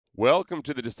Welcome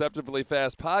to the Deceptively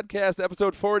Fast Podcast,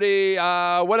 episode 40.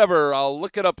 Whatever, I'll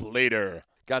look it up later.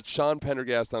 Got Sean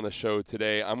Pendergast on the show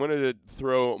today. I'm going to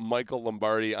throw Michael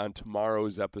Lombardi on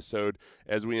tomorrow's episode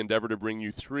as we endeavor to bring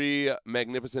you 3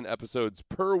 magnificent episodes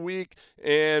per week.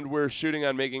 And we're shooting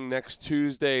on making next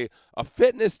Tuesday a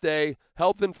fitness day,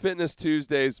 Health and Fitness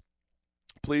Tuesdays.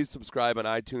 Please subscribe on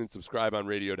iTunes, subscribe on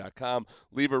radio.com.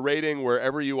 Leave a rating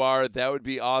wherever you are. That would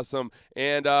be awesome.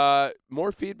 And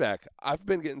more feedback. I've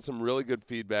been getting some really good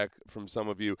feedback from some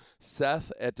of you.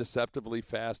 Seth at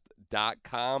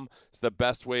deceptivelyfast.com is the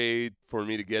best way for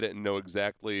me to get it and know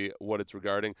exactly what it's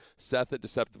regarding. Seth at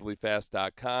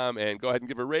deceptivelyfast.com. And go ahead and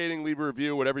give a rating, leave a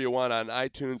review, whatever you want on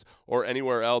iTunes or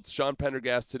anywhere else. Sean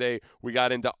Pendergast today, we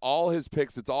got into all his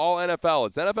picks. It's all NFL.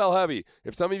 It's NFL heavy.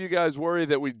 If some of you guys worry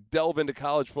that we delve into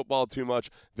college football too much,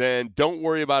 then don't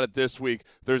worry about it this week.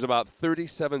 There's about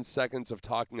 37 seconds of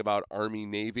talking about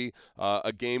Army-Navy,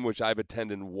 a game which I've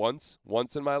attended once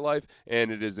in my life,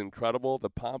 and it is incredible. The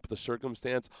pomp, the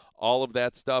circumstance, all of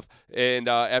that stuff. And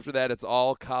after that, it's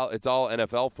all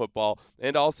NFL football.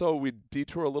 And also, we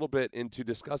detour a little bit into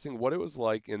discussing what it was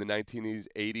like in the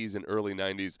 1980s and early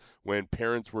 90s when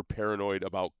parents were paranoid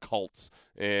about cults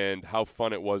and how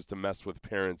fun it was to mess with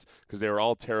parents because they were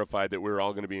all terrified that we were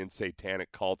all going to be in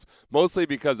satanic cults. Mostly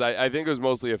because I think it was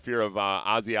mostly a fear of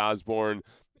Ozzy Osbourne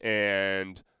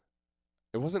and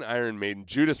it wasn't Iron Maiden,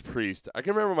 Judas Priest. I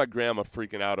can remember my grandma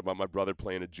freaking out about my brother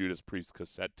playing a Judas Priest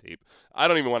cassette tape. I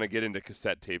don't even want to get into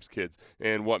cassette tapes, kids,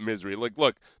 and what misery. Like,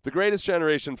 look, the greatest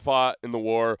generation fought in the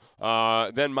war.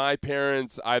 Then my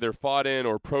parents either fought in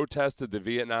or protested the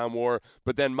Vietnam War,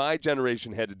 but then my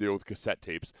generation had to deal with cassette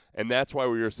tapes, and that's why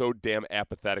we were so damn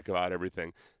apathetic about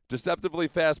everything. Deceptively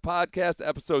Fast Podcast,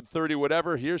 episode 30,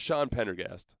 whatever. Here's Sean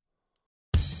Pendergast.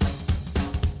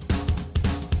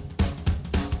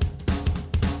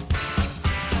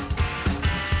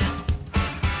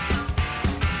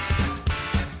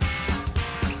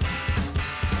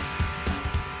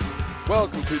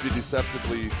 Welcome to the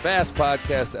Deceptively Fast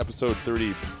Podcast, episode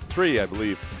 33, I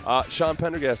believe. Sean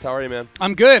Pendergast, how are you, man?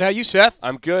 I'm good. How you, Seth?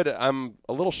 I'm good. I'm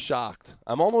a little shocked.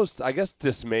 I'm almost, I guess,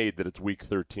 dismayed that it's week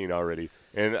 13 already.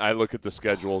 And I look at the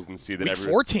schedules and see that week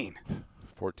 14.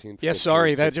 14, 15, yeah,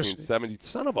 sorry, 16, that just 17.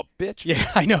 Son of a bitch. Yeah,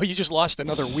 I know. You just lost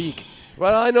another week.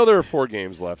 Well, I know there are 4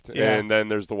 games left, yeah. And then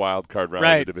there's the wild card round,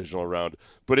 right. The divisional round.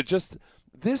 But it just,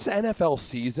 this NFL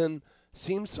season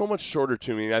seems so much shorter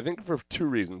to me. I think for 2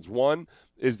 reasons. One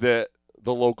is that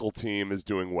the local team is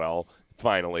doing well,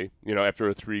 finally, after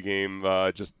a 3-game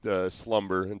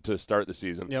slumber to start the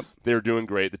season. Yep. They're doing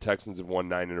great. The Texans have won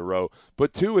 9 in a row.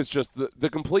 But 2 is just the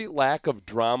complete lack of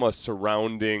drama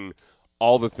surrounding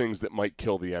all the things that might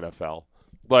kill the NFL.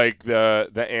 Like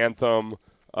the anthem,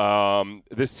 the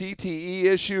CTE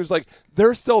issues, like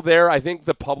they're still there. I think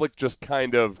the public just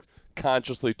kind of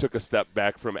consciously took a step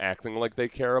back from acting like they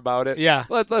care about it. Yeah.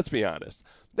 Let's be honest.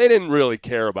 They didn't really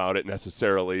care about it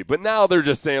necessarily, but now they're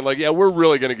just saying, like, yeah, we're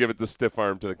really going to give it the stiff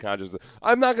arm to the conscience.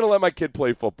 I'm not going to let my kid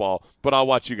play football, but I'll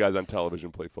watch you guys on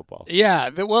television play football. Yeah,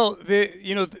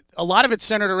 a lot of it's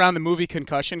centered around the movie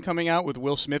Concussion coming out with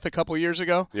Will Smith a couple years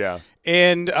ago. Yeah.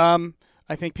 And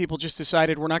I think people just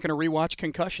decided we're not going to rewatch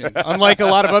Concussion. Unlike a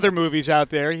lot of other movies out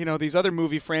there, these other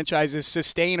movie franchises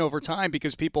sustain over time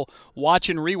because people watch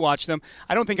and rewatch them.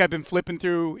 I don't think I've been flipping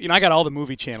through, I got all the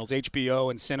movie channels,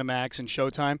 HBO and Cinemax and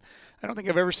Showtime. I don't think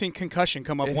I've ever seen Concussion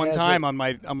come up one time on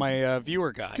my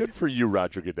viewer guide. Good for you,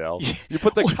 Roger Goodell. You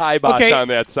put the kibosh on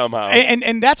that somehow.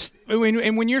 And that's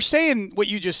when you're saying what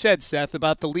you just said, Seth,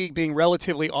 about the league being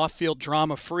relatively off-field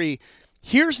drama-free,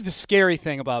 here's the scary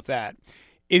thing about that.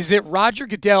 Is that Roger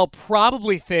Goodell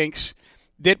probably thinks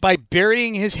that by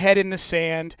burying his head in the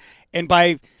sand and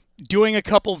by doing a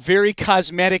couple very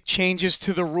cosmetic changes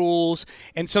to the rules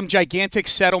and some gigantic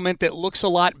settlement that looks a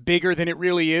lot bigger than it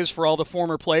really is for all the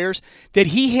former players, that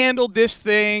he handled this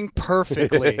thing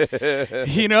perfectly.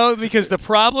 Because the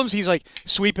problems, he's like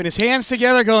sweeping his hands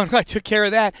together, going, I took care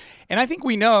of that. And I think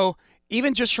we know,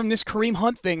 even just from this Kareem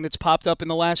Hunt thing that's popped up in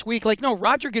the last week,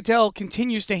 Roger Goodell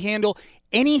continues to handle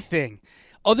anything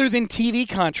other than TV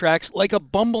contracts like a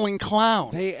bumbling clown.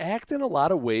 They act in a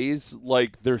lot of ways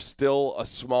like they're still a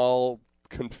small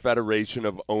confederation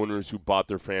of owners who bought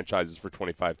their franchises for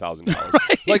 $25,000.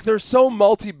 Right. Like they're so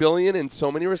multi-billion in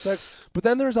so many respects, but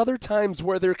then there's other times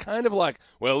where they're kind of like,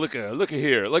 well, look at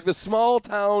here. Like the small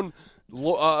town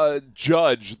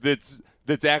judge that's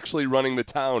that's actually running the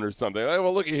town or something. Like,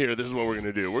 well, look at here. This is what we're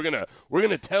gonna do. We're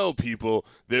gonna tell people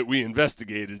that we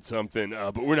investigated something,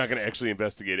 but we're not gonna actually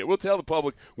investigate it. We'll tell the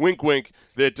public, wink, wink,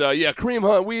 that Kareem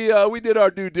Hunt, we did our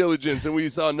due diligence and we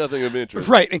saw nothing of interest.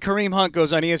 Right, and Kareem Hunt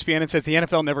goes on ESPN and says the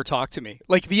NFL never talked to me.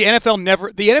 Like the NFL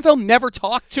never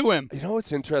talked to him. You know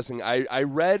what's interesting? I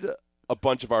read a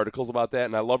bunch of articles about that,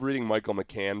 and I love reading Michael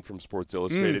McCann from Sports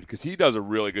Illustrated because he does a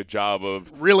really good job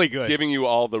of giving you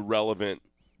all the relevant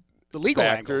legal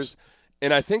factors. Angles.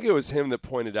 And I think it was him that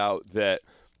pointed out that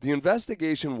the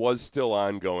investigation was still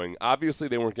ongoing. Obviously,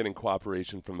 they weren't getting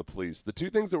cooperation from the police. The two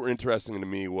things that were interesting to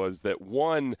me was that,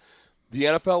 one, the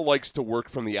NFL likes to work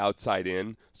from the outside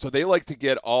in, so they like to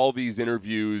get all these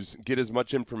interviews, get as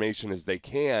much information as they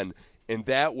can, and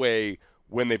that way,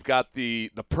 when they've got the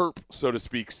perp, so to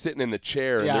speak, sitting in the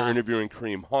chair and they're interviewing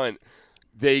Kareem Hunt,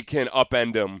 they can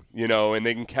upend him, and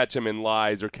they can catch him in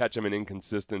lies or catch him in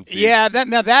inconsistencies. Yeah,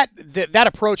 that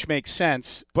approach makes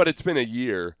sense. But it's been a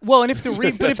year. Well, and if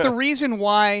the reason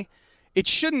why it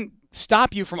shouldn't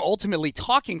stop you from ultimately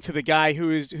talking to the guy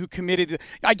who committed.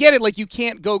 I get it. Like, you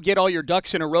can't go get all your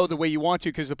ducks in a row the way you want to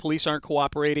because the police aren't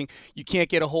cooperating. You can't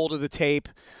get a hold of the tape.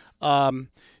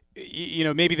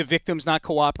 Maybe the victim's not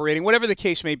cooperating, whatever the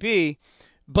case may be.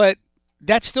 But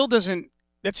that still doesn't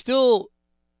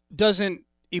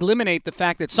eliminate the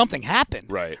fact that something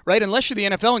happened. Right. Unless you're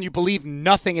the NFL and you believe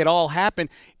nothing at all happened,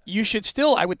 you should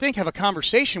still, I would think, have a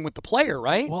conversation with the player,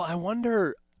 right? Well, I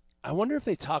wonder if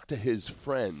they talked to his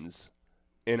friends,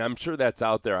 and I'm sure that's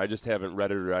out there. I just haven't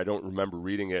read it, or I don't remember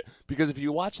reading it. Because if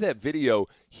you watch that video,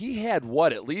 he had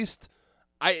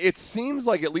it seems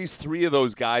like at least 3 of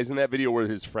those guys in that video were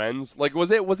his friends. Like,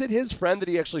 was it his friend that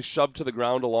he actually shoved to the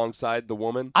ground alongside the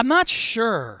woman? I'm not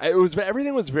sure.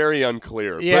 Everything was very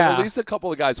unclear. Yeah. But at least a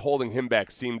couple of guys holding him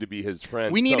back seemed to be his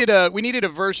friends. We needed a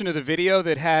version of the video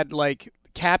that had like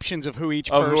captions of who each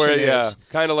person is. Yeah,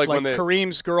 kind of like when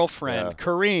Kareem's girlfriend,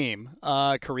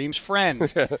 Kareem's friend,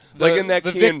 like in that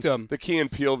victim. The Key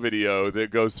and Peele video that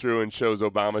goes through and shows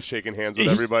Obama shaking hands with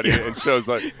everybody and shows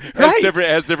like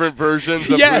has different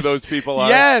versions of who those people are.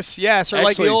 Yes. Or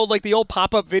actually, the old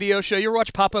pop-up video show. You ever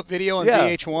watch pop-up video on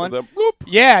VH1?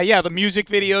 The music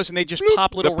videos, and they just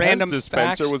pop little random Pez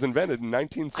dispenser facts. was invented in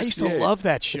 1968. I used to love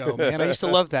that show, man. I used to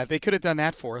love that. They could have done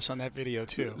that for us on that video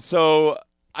too. So.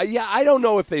 I don't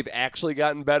know if they've actually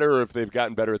gotten better or if they've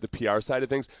gotten better at the PR side of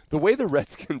things. The way the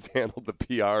Redskins handled the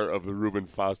PR of the Reuben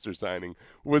Foster signing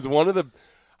was one of the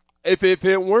 – if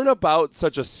it weren't about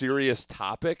such a serious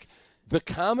topic, the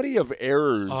comedy of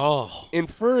errors in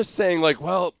first saying like,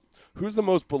 well, who's the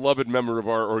most beloved member of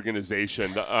our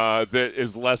organization that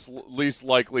is least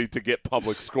likely to get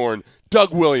public scorn?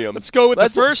 Doug Williams. Let's go with the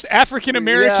first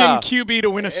African-American QB to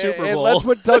win a Super Bowl. And let's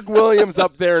put Doug Williams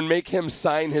up there and make him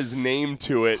sign his name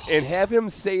to it and have him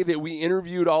say that we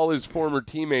interviewed all his former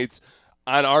teammates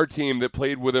on our team that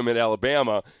played with him at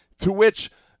Alabama, to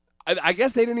which I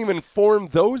guess they didn't even inform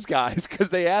those guys because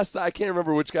they asked – I can't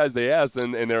remember which guys they asked,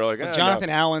 and they were like, Jonathan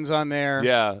Allen's on there.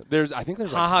 Yeah. I think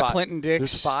there's like Clinton Dix.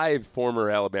 There's 5 former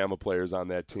Alabama players on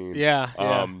that team.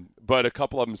 Yeah. But a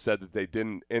couple of them said that they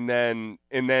didn't, and then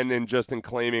in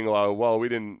claiming, well, we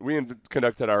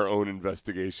conducted our own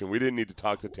investigation. We didn't need to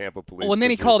talk to Tampa police. Well, and then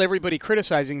he called everybody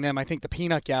criticizing them, I think, the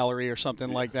peanut gallery or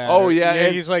something like that. Oh, yeah.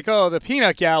 And he's like, the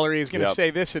peanut gallery is going to say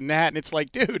this and that, and it's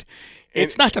like, dude,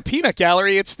 it's not the peanut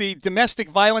gallery. It's the domestic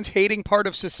violence hating part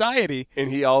of society. And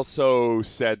he also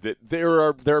said that there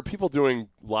are people doing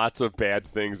lots of bad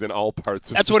things in all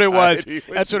parts of society.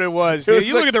 That's what it was.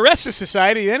 You look at the rest of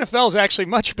society, the NFL is actually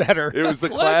much better. It was the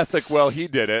classic, well, he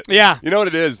did it. Yeah. You know what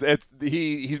it is?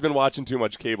 He's been watching too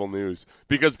much cable news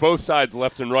because both sides,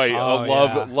 left and right,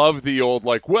 love the old,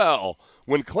 like, well,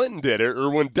 when Clinton did it or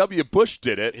when W. Bush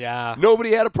did it,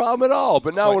 nobody had a problem at all.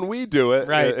 But now when we do it,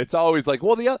 it's always like,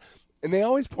 well, and they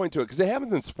always point to it because it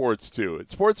happens in sports too.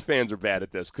 Sports fans are bad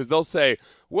at this because they'll say,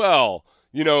 well,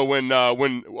 when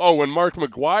Mark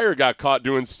McGwire got caught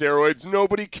doing steroids,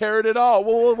 nobody cared at all.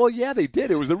 Well, yeah, they did.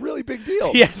 It was a really big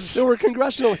deal. Yes. There were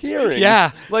congressional hearings.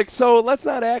 Yeah. So let's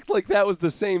not act like that was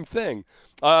the same thing.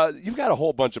 You've got a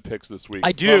whole bunch of picks this week.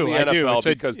 I do.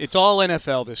 Because it's all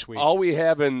NFL this week. All we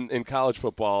have in college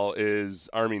football is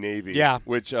Army-Navy. Yeah.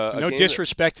 Which no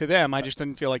disrespect to them. I just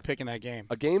didn't feel like picking that game.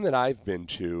 A game that I've been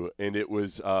to, and it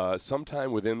was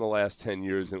sometime within the last 10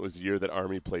 years, and it was the year that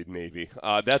Army played Navy.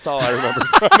 That's all I remember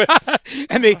from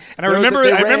it. I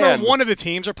remember one of the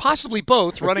teams, or possibly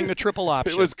both, running the triple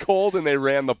option. It was cold, and they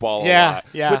ran the ball a lot.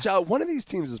 Yeah. Which one of these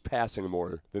teams is passing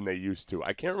more than they used to.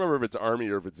 I can't remember if it's Army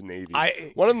or if it's Navy.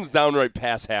 One of them's downright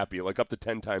pass happy, like up to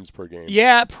 10 times per game.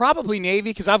 Yeah, probably Navy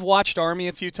because I've watched Army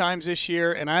a few times this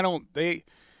year, and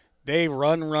They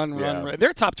run. They're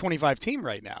a top 25 team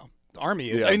right now. Army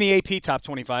is. Yeah. I mean, the AP top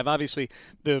 25. Obviously,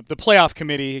 the playoff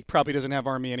committee probably doesn't have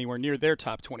Army anywhere near their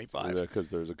top 25. Yeah, because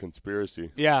there's a conspiracy.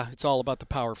 Yeah, it's all about the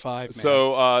Power 5,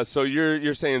 man. So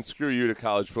you're saying screw you to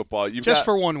college football.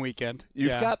 For one weekend.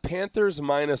 You've got Panthers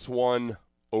 -1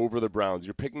 over the Browns.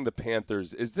 You're picking the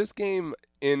Panthers. Is this game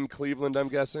in Cleveland, I'm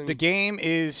guessing? The game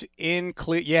is in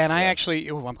Cleveland. Yeah, and I actually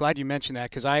I'm glad you mentioned that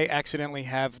because I accidentally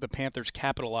have the Panthers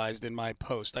capitalized in my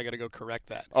post. I got to go correct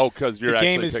that. Oh, because you're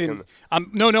game actually is picking. I'm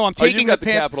taking the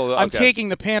Panthers. capital. I'm Okay. taking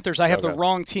the Panthers. I have the Okay.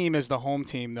 wrong team as the home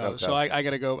team though, Okay. so I got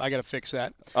to go. I got to fix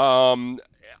that.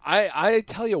 I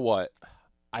tell you what,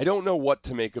 I don't know what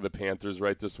to make of the Panthers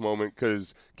right this moment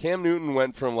because Cam Newton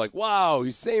went from like, wow,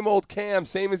 he's same old Cam,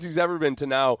 same as he's ever been, to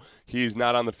now he's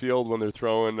not on the field when they're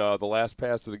throwing the last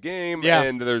pass of the game. Yeah.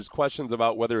 And there's questions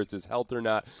about whether it's his health or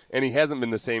not. And he hasn't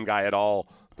been the same guy at all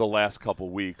the last couple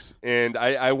weeks. And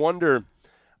I wonder,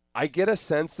 I get a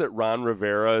sense that Ron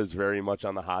Rivera is very much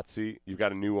on the hot seat. You've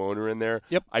got a new owner in there.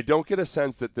 Yep. I don't get a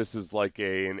sense that this is like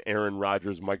an Aaron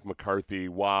Rodgers, Mike McCarthy.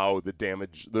 Wow,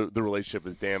 the relationship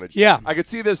is damaged. Yeah. I could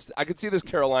see this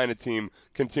Carolina team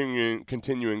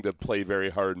continuing to play very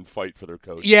hard and fight for their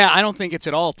coach. Yeah, I don't think it's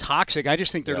at all toxic. I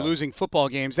just think they're losing football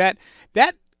games. That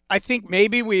I think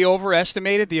maybe we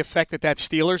overestimated the effect that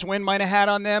Steelers win might have had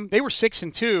on them. They were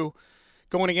 6-2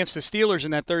 going against the Steelers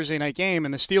in that Thursday night game,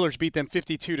 and the Steelers beat them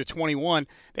 52-21.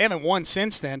 They haven't won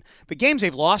since then. The games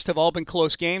they've lost have all been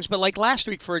close games, but like last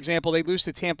week, for example, they lose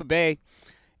to Tampa Bay,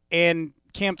 and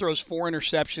Cam throws 4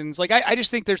 interceptions. Like I just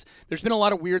think there's been a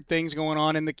lot of weird things going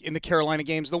on in the Carolina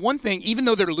games. The one thing, even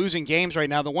though they're losing games right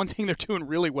now, the one thing they're doing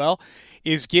really well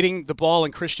is getting the ball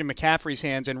in Christian McCaffrey's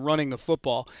hands and running the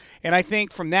football. And I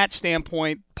think from that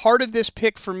standpoint, part of this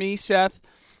pick for me, Seth,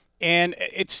 and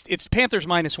it's Panthers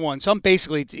 -1. So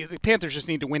basically, the Panthers just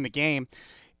need to win the game.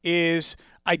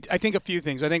 I think a few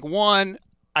things. I think one,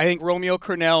 I think Romeo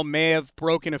Crennel may have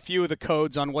broken a few of the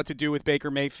codes on what to do with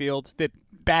Baker Mayfield that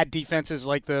bad defenses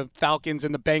like the Falcons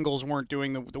and the Bengals weren't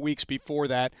doing the weeks before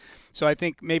that. So I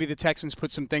think maybe the Texans put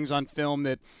some things on film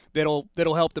that'll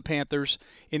help the Panthers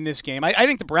in this game. I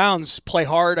think the Browns play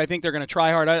hard. I think they're going to try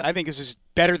hard. I think this is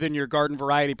better than your Garden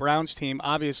Variety Browns team,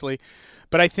 obviously.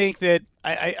 But I think that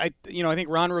I think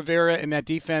Ron Rivera and that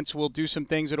defense will do some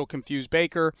things that'll confuse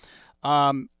Baker.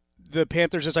 The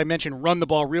Panthers, as I mentioned, run the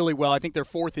ball really well. I think they're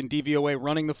 4th in DVOA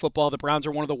running the football. The Browns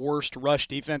are one of the worst rush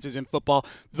defenses in football.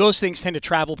 Those things tend to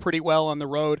travel pretty well on the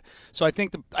road. So I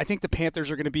think the Panthers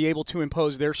are going to be able to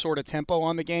impose their sort of tempo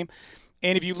on the game.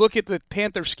 And if you look at the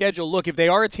Panthers' schedule, if they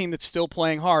are a team that's still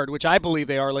playing hard, which I believe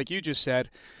they are, like you just said,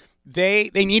 they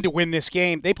need to win this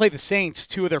game. They play the Saints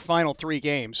 2 of their final 3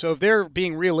 games. So if they're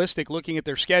being realistic looking at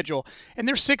their schedule, and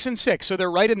they're 6-6, so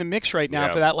they're right in the mix right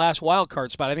now for that last wild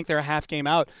card spot. I think they're a half game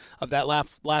out of that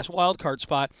last wild card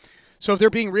spot. So if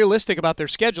they're being realistic about their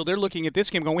schedule, they're looking at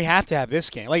this game going, we have to have this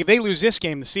game. Like if they lose this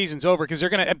game, the season's over because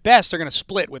at best they're going to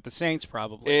split with the Saints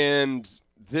probably. And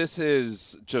this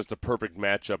is just a perfect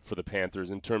matchup for the Panthers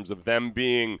in terms of them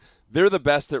being – they're the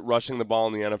best at rushing the ball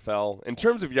in the NFL. In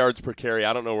terms of yards per carry,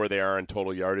 I don't know where they are in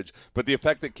total yardage, but the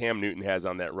effect that Cam Newton has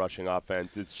on that rushing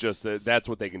offense, it's just that's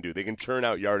what they can do. They can churn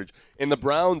out yardage. And the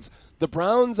Browns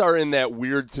are in that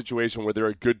weird situation where they're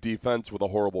a good defense with a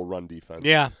horrible run defense.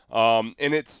 Yeah.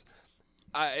 And it's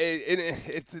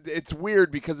weird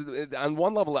because on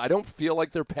one level, I don't feel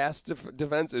like their pass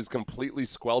defense is completely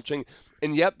squelching,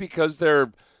 and yet because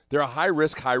they're a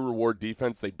high-risk, high-reward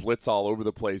defense. They blitz all over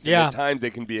the place. And at times they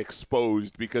can be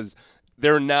exposed because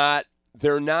they're not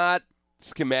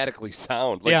schematically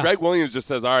sound. Like Greg Williams just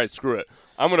says, all right, screw it.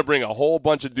 I'm going to bring a whole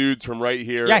bunch of dudes from right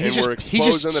here, and we're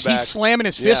exposed in the back. He's slamming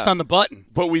his fist on the button.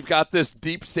 But we've got this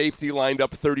deep safety lined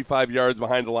up 35 yards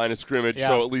behind the line of scrimmage,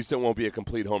 so at least it won't be a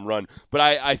complete home run. But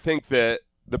I think that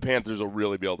the Panthers will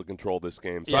really be able to control this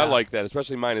game. So I like that,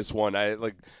 especially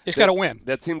 -1. It's got to win.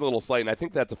 That seemed a little slight, and I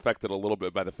think that's affected a little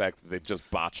bit by the fact that they've just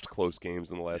botched close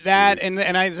games in the last few weeks.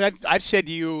 And I've said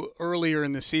to you earlier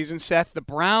in the season, Seth, the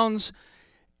Browns,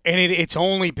 and it's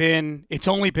only been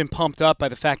pumped up by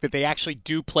the fact that they actually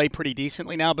do play pretty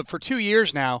decently now. But for 2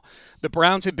 years now, the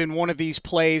Browns have been one of these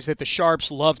plays that the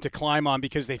sharps love to climb on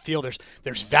because they feel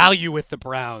there's value with the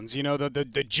Browns. You know,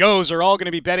 the Joes are all going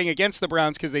to be betting against the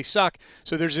Browns because they suck.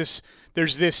 So there's this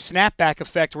snapback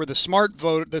effect where the smart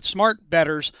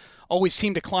bettors always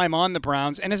seem to climb on the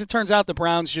Browns. And as it turns out, the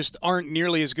Browns just aren't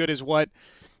nearly as good as what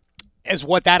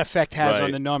that effect has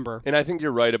on the number. And I think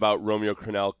you're right about Romeo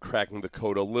Crennel cracking the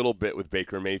code a little bit with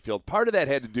Baker Mayfield. Part of that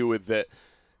had to do with that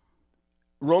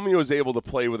Romeo is able to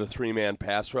play with a 3-man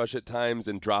pass rush at times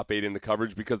and drop 8 into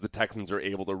coverage because the Texans are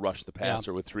able to rush the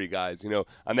passer with 3 guys.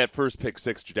 On that first pick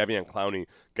 6, Jadeveon Clowney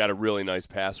got a really nice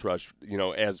pass rush,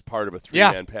 as part of a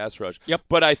 3-man pass rush. Yep.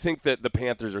 But I think that the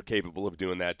Panthers are capable of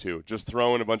doing that too. Just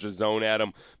throwing a bunch of zone at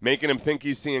him, making him think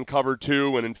he's seeing cover 2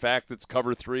 when in fact it's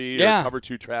cover 3 or cover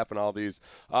 2 trap and all these.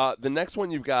 The next one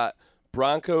you've got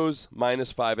Broncos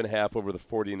 -5.5 over the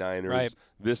 49ers. Right.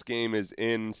 This game is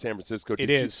in San Francisco. Did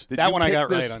that one I got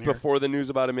right on here. Before the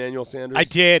news about Emmanuel Sanders? I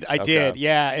did,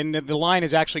 yeah. And the line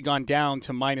has actually gone down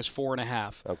to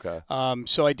 -4.5. Okay.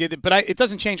 So I did it, but it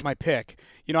doesn't change my pick.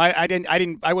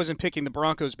 I wasn't picking the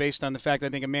Broncos based on the fact I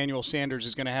think Emmanuel Sanders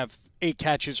is going to have 8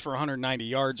 catches for 190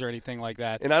 yards or anything like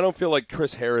that. And I don't feel like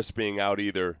Chris Harris being out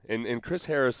either. And Chris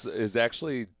Harris is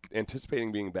actually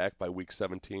anticipating being back by week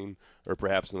 17 or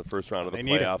perhaps in the first round of the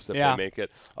playoffs if they make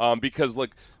it. Because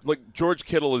like George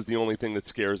Kittle is the only thing that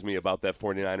scares me about that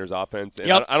 49ers offense.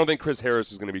 And I don't think Chris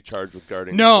Harris is going to be charged with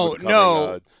guarding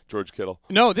George Kittle.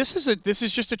 No, this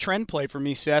is just a trend play for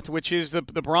me, Seth, which is the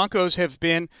Broncos have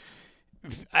been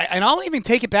and I'll even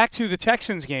take it back to the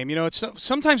Texans game.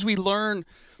 Sometimes we learn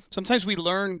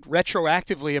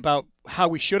retroactively about how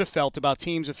we should have felt about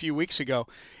teams a few weeks ago.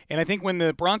 And I think when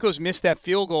the Broncos missed that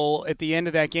field goal at the end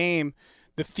of that game,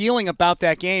 the feeling about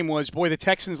that game was, boy, the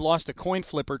Texans lost a coin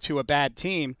flipper to a bad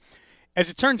team. As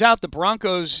it turns out, the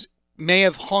Broncos may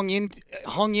have hung in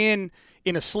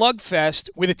a slugfest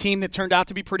with a team that turned out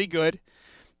to be pretty good.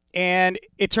 And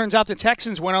it turns out the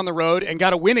Texans went on the road and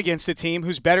got a win against a team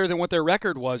who's better than what their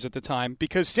record was at the time.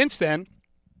 Because since then,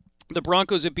 the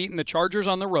Broncos have beaten the Chargers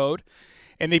on the road,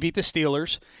 and they beat the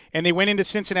Steelers, and they went into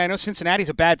Cincinnati. I know Cincinnati's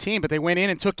a bad team, but they went in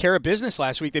and took care of business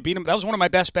last week. They beat them. That was one of my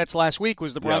best bets last week,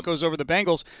 was the Broncos over the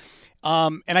Bengals.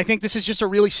 And I think this is just a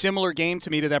really similar game to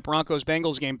me to that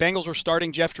Broncos-Bengals game. Bengals were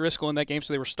starting Jeff Driscoll in that game,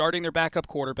 so they were starting their backup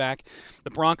quarterback.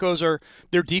 The Broncos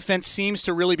their defense seems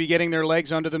to really be getting their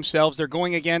legs under themselves. They're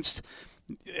going against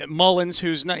Mullins,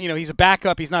 who's not, he's a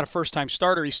backup. He's not a first-time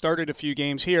starter. He started a few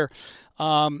games here.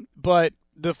 But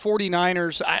the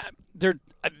 49ers,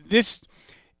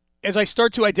 as I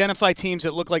start to identify teams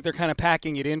that look like they're kind of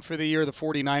packing it in for the year, the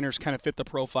 49ers kind of fit the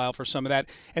profile for some of that.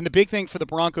 And the big thing for the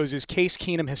Broncos is Case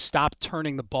Keenum has stopped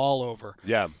turning the ball over.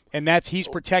 Yeah. And he's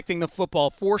protecting the football.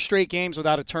 4 straight games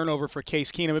without a turnover for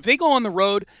Case Keenum. If they go on the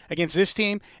road against this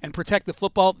team and protect the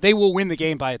football, they will win the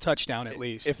game by a touchdown at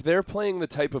least. If they're playing the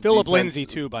type of Phillip defense Lindsay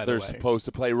too, by the way, they're supposed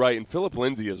to play, right? And Phillip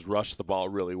Lindsay has rushed the ball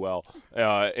really well,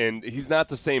 and he's not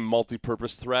the same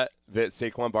multi-purpose threat that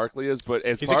Saquon Barkley is. But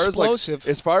as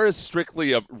far as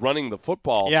strictly running the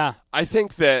football, I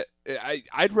think that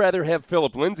I'd rather have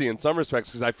Phillip Lindsay in some respects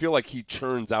because I feel like he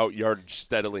churns out yardage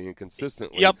steadily and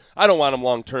consistently. Yep. I don't want him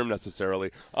long-term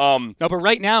necessarily. No, but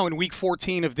right now in Week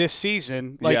 14 of this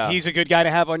season, he's a good guy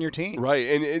to have on your team. Right,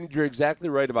 and you're exactly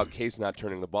right about Case not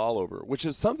turning the ball over, which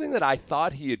is something that I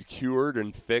thought he had cured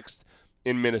and fixed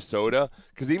in Minnesota,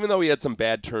 because even though he had some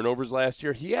bad turnovers last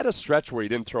year, he had a stretch where he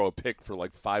didn't throw a pick for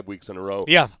like 5 weeks in a row.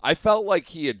 Yeah. I felt like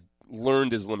he had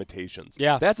learned his limitations.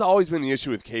 Yeah. That's always been the issue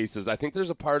with Cases. I think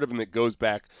there's a part of him that goes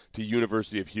back to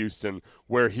University of Houston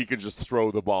where he could just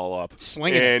throw the ball up.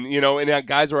 Slinging it. And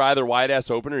guys were either wide-ass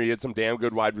open or he had some damn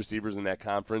good wide receivers in that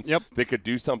conference that could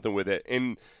do something with it.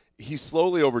 And he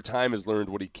slowly over time has learned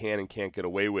what he can and can't get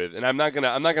away with. And I'm not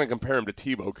gonna compare him to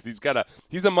Tebow because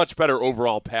he's a much better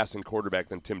overall passing quarterback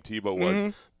than Tim Tebow was. Mm-hmm.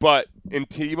 But in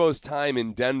Tebow's time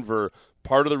in Denver,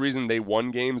 part of the reason they won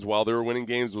games while they were winning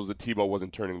games was that Tebow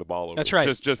wasn't turning the ball over. That's right.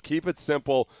 Just keep it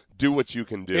simple. Do what you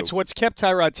can do. It's what's kept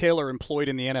Tyrod Taylor employed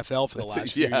in the NFL for the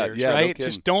last few years, right? No,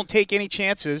 just don't take any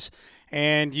chances,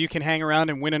 and you can hang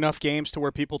around and win enough games to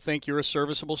where people think you're a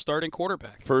serviceable starting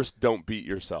quarterback. First, don't beat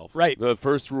yourself. Right. The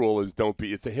first rule is don't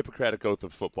beat. It's a Hippocratic oath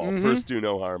of football. Mm-hmm. First, do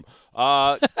no harm.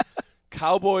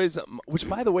 Cowboys, which,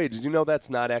 by the way, did you know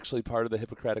that's not actually part of the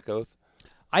Hippocratic oath?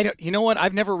 You know what?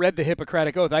 I've never read the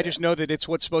Hippocratic Oath. I just know that it's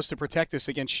what's supposed to protect us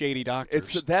against shady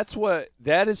doctors.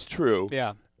 That is true.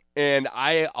 Yeah. And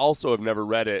I also have never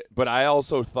read it, but I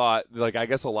also thought, I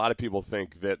guess a lot of people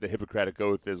think that the Hippocratic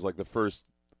Oath is the first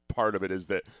part of it is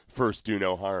that first do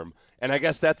no harm. And I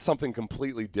guess that's something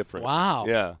completely different. Wow.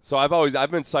 Yeah. So I've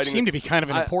been citing it. Seemed to be kind of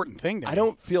an important thing to me. I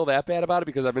don't feel that bad about it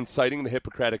because I've been citing the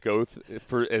Hippocratic Oath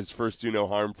as first do no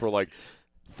harm for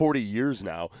 40 years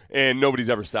now, and nobody's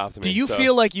ever stopped me. Do you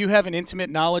feel like you have an intimate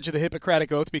knowledge of the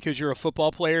Hippocratic Oath because you're a football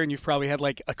player and you've probably had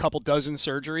a couple dozen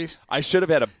surgeries? I should have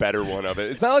had a better one of it.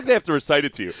 It's not like they have to recite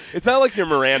it to you. It's not like your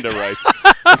Miranda rights.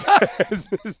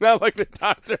 It's not like the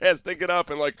doctor has to get up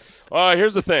and like,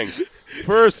 here's the thing.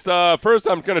 First,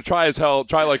 I'm gonna try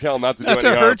like hell not to do any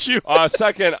harm. hurt you.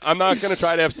 Second, I'm not gonna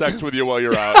try to have sex with you while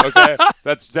you're out. Okay,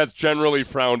 that's generally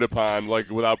frowned upon, like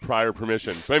without prior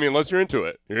permission. But I mean, unless you're into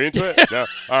it. You're into it? No.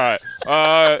 All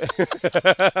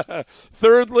right.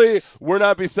 Thirdly, we're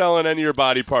not be selling any of your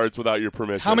body parts without your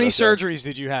permission. How many surgeries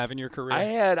did you have in your career?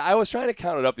 I was trying to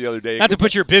count it up the other day. Not to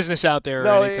put your business out there.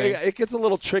 No, or anything. it gets a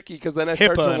little tricky because then I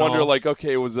start to wonder, like,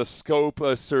 okay, was a scope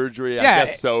a surgery? I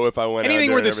guess so. If I went anything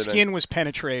under where the skin was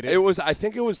penetrated. I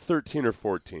think it was 13 or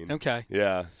 14. Okay.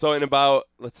 Yeah. So in about,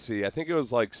 let's see, I think it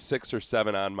was like 6 or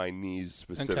 7 on my knees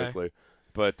specifically. Okay.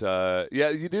 But, yeah,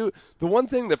 you do. The one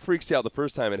thing that freaks you out the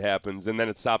first time it happens and then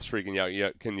it stops freaking you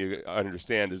out, can you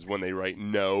understand, is when they write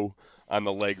no on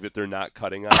the leg that they're not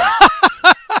cutting on.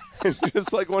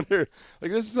 Just like wonder,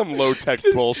 like this is some low tech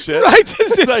bullshit, right?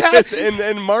 It's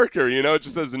in marker, it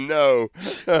just says no.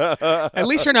 At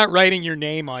least they're not writing your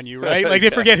name on you, right? Like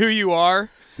they forget who you are.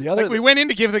 We went in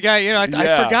to give the guy, I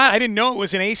forgot. I didn't know it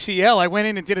was an ACL. I went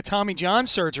in and did a Tommy John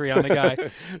surgery on the guy.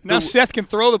 Now Seth can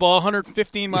throw the ball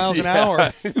 115 miles an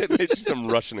hour. They did some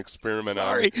Russian experiment on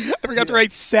Sorry, I forgot to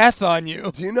write Seth on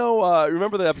you. Do you know,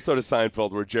 remember the episode of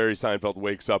Seinfeld where Jerry Seinfeld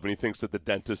wakes up and he thinks that the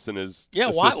dentist and his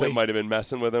assistant might have been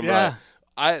messing with him? Yeah.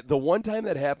 The one time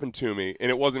that happened to me, and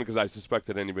it wasn't because I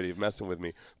suspected anybody of messing with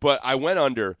me, but I went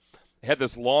under, had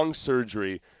this long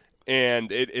surgery,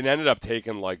 and it ended up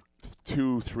taking like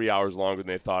 2-3 hours longer than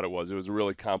they thought it was. It was a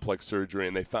really complex surgery,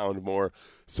 and they found more.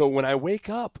 So when I wake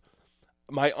up,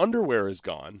 my underwear is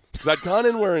gone because I'd gone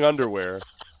in wearing underwear,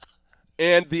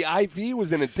 and the IV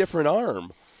was in a different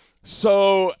arm.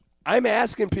 So I'm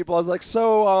asking people. I was like,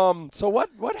 so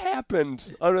what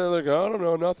happened? They're like, I don't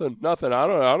know, nothing. I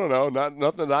don't know,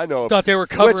 nothing that I know of. Thought they were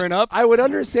covering up. I would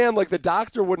understand, like the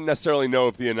doctor wouldn't necessarily know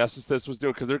if the anesthetist was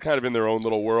doing, because they're kind of in their own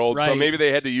little world. Right. So maybe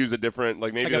they had to use a different,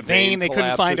 like maybe a vein. They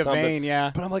couldn't find a something. vein.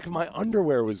 Yeah. But I'm like, my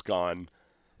underwear was gone.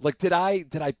 Like, did I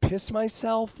piss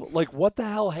myself? Like, what the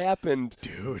hell happened?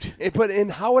 Dude.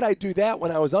 And how would I do that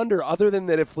when I was under, other than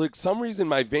that if for some reason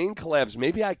my vein collapsed,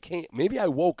 maybe I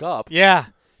woke up. Yeah.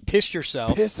 Pissed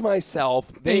yourself. Pissed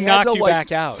myself. They knocked had to, you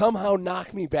back out. Somehow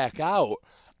knock me back out.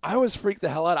 I was freaked the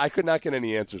hell out. I could not get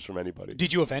any answers from anybody.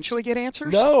 Did you eventually get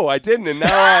answers? No, I didn't. And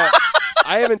now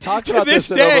I haven't talked about this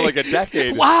in over like a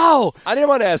decade. Wow. I didn't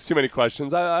want to ask too many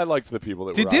questions. I liked the people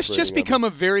that were Did this just become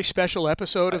a very special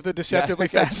episode of the Deceptively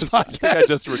Fast podcast? I think I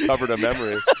just recovered a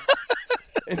memory.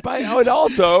 And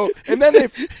then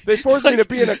they forced me to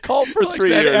be in a cult for 3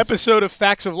 years. That episode of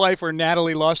Facts of Life where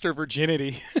Natalie lost her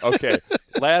virginity. Okay,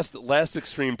 last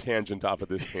extreme tangent off of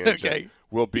this tangent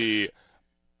will be.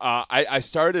 I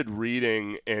started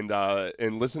reading and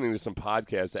listening to some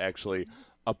podcasts actually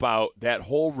about that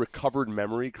whole recovered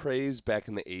memory craze back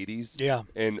in the 80s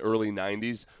and early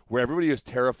 90s, where everybody was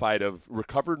terrified of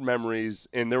recovered memories,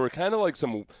 and there were kind of like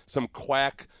some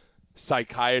quack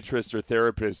psychiatrists or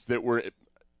therapists that were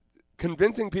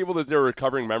convincing people that they're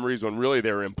recovering memories when really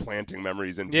they were implanting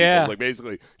memories in people, like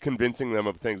basically convincing them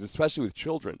of things, especially with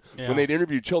children. Yeah. When they'd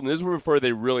interview children, this was before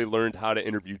they really learned how to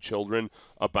interview children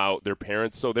about their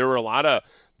parents. So there were a lot of,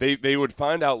 they would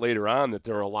find out later on that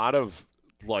there were a lot of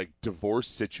like divorce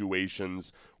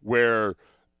situations where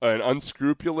an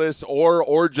unscrupulous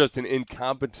or just an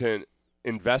incompetent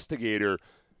investigator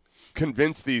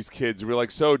convince these kids. We're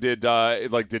like, so did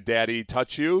daddy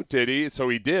touch you? Did he? So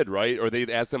he did, right? Or they'd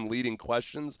ask them leading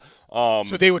questions. So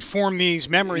they would form these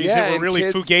memories that were really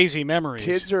fugazi memories.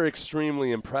 Kids are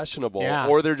extremely impressionable,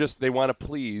 or they want to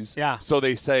please. Yeah. So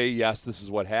they say, yes, this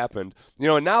is what happened.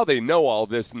 And now they know all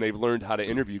this and they've learned how to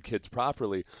interview kids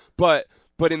properly. But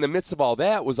in the midst of all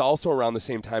that was also around the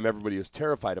same time everybody was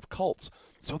terrified of cults.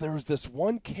 So there was this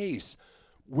one case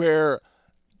where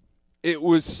it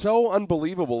was so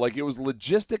unbelievable. Like, it was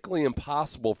logistically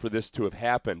impossible for this to have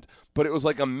happened. But it was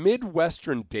like a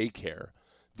Midwestern daycare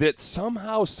that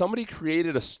somehow somebody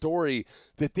created a story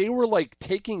that they were like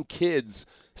taking kids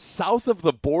south of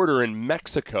the border in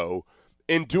Mexico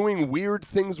and doing weird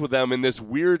things with them in this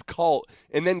weird cult,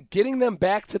 and then getting them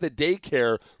back to the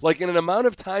daycare like in an amount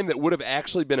of time that would have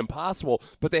actually been impossible.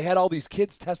 But they had all these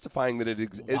kids testifying that it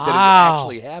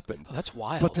actually happened. Oh, that's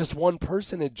wild. But this one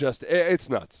person had it's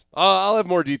nuts. I'll have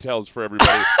more details for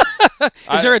everybody.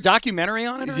 Is there a documentary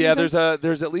on it? Or yeah,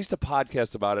 there's at least a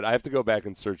podcast about it. I have to go back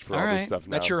and search for all this stuff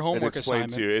now. That's your homework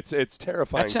assignment. To you. It's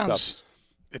terrifying stuff.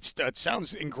 It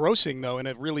sounds engrossing, though, in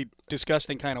a really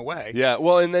disgusting kind of way. Yeah,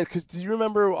 well, and then, because do you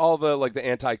remember all the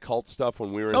anti-cult stuff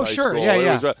when we were in high school? Oh,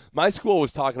 sure, yeah. My school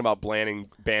was talking about banning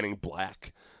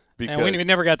black. Because, and we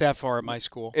never got that far at my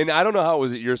school. And I don't know how it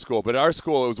was at your school, but at our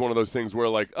school, it was one of those things where,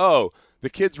 like, oh, the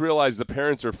kids realize the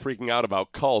parents are freaking out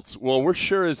about cults. Well, we're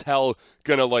sure as hell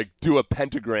going to, like, do a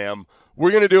pentagram.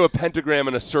 We're going to do a pentagram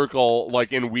in a circle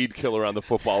like in Weed Killer on the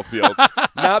football field.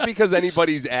 Not because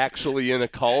anybody's actually in a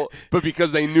cult, but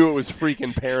because they knew it was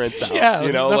freaking parents out. Yeah,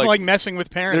 you know, nothing like messing with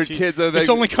parents. Their kids this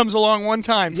only comes along one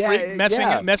time. Yeah,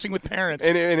 Messing with parents.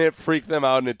 And it freaked them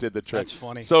out, and it did the trick. That's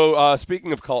funny. So,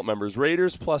 speaking of cult members,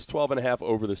 Raiders plus 12.5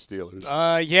 over the Steelers.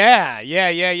 Yeah.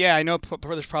 I know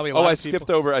there's probably a lot of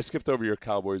people. I skipped over your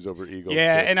Cowboys over Eagles.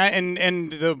 Yeah, too.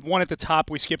 and the one at the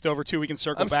top we skipped over too. We can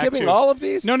circle back to. I'm skipping all of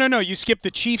these? No. You skipped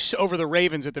the Chiefs over the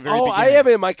Ravens at the very beginning. I have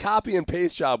it. My copy and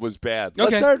paste job was bad.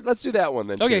 Okay. Let's do that one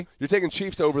then. Okay. Too. You're taking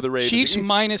Chiefs over the Ravens. Chiefs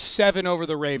 -7 over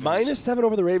the Ravens. -7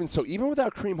 over the Ravens. So even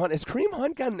without Kareem Hunt, has Kareem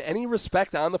Hunt gotten any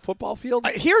respect on the football field?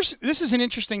 This is an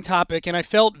interesting topic, and I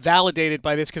felt validated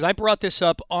by this because I brought this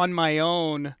up on my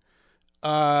own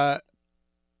on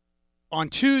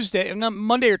Tuesday, not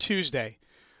Monday or Tuesday.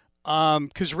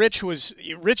 Because Rich was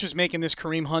making this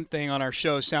Kareem Hunt thing on our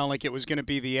show sound like it was going to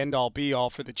be the end all be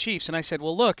all for the Chiefs, and I said,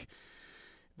 well, look,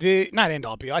 not end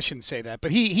all be all, I shouldn't say that,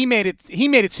 but he made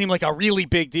it seem like a really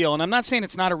big deal, and I'm not saying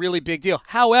it's not a really big deal.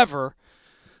 However,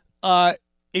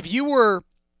 if you were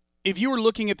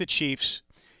looking at the Chiefs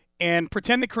and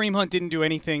pretend that Kareem Hunt didn't do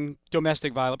anything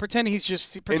domestic violent, pretend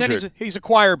he's a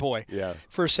choir boy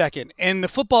for a second, and the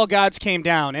football gods came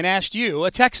down and asked you, a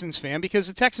Texans fan, because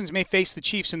the Texans may face the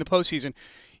Chiefs in the postseason,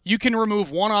 you can remove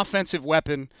one offensive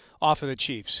weapon off of the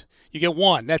Chiefs. You get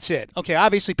one. That's it. Okay,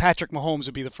 obviously Patrick Mahomes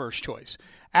would be the first choice.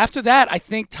 After that, I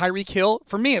think Tyreek Hill,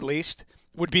 for me at least,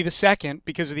 would be the second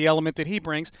because of the element that he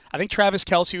brings. I think Travis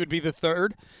Kelce would be the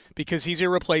third because he's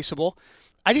irreplaceable.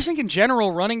 I just think in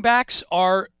general running backs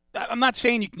are – I'm not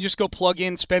saying you can just go plug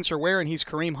in Spencer Ware and he's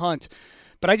Kareem Hunt,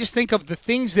 but I just think of the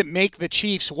things that make the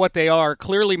Chiefs what they are.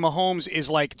 Clearly Mahomes is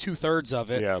like 2/3 of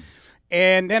it. Yeah.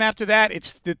 And then after that,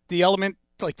 it's the element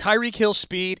like Tyreek Hill's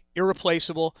speed,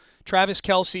 irreplaceable. Travis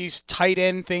Kelce's tight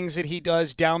end things that he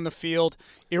does down the field,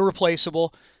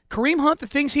 irreplaceable. Kareem Hunt, the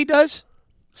things he does,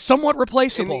 somewhat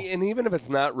replaceable. And even if it's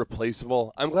not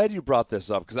replaceable, I'm glad you brought this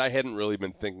up because I hadn't really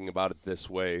been thinking about it this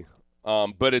way.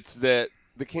 But it's that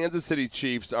the Kansas City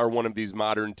Chiefs are one of these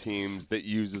modern teams that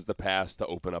uses the pass to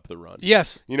open up the run.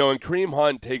 Yes. You know, and Kareem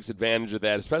Hunt takes advantage of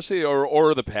that, especially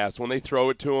or the pass. When they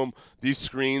throw it to him, these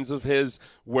screens of his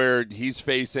where he's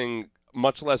facing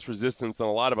much less resistance than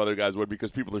a lot of other guys would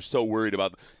because people are so worried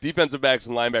about defensive backs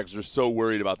and linebackers are so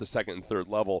worried about the second and third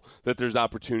level that there's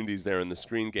opportunities there in the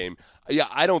screen game. Yeah,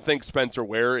 I don't think Spencer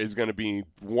Ware is going to be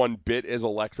one bit as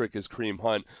electric as Kareem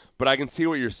Hunt, but I can see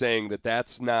what you're saying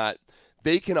that's not –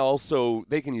 they can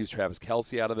use Travis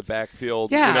Kelce out of the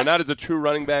backfield. Yeah. You know, not as a true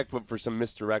running back, but for some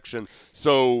misdirection.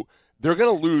 So they're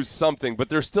going to lose something, but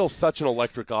they're still such an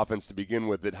electric offense to begin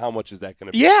with that how much is that going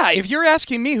to be? Yeah, if you're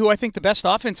asking me who I think the best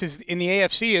offense is in the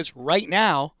AFC is right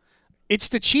now, it's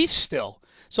the Chiefs still.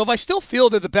 So if I still feel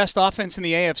they're the best offense in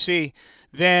the AFC,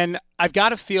 then I've got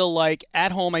to feel like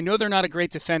at home, I know they're not a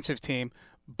great defensive team,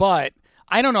 but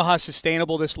I don't know how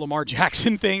sustainable this Lamar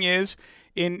Jackson thing is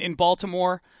in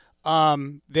Baltimore.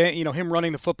 Him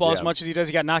running the football as much as he does.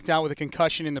 He got knocked out with a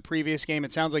concussion in the previous game.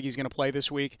 It sounds like he's going to play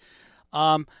this week.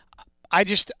 I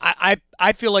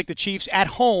feel like the Chiefs at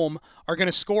home are going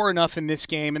to score enough in this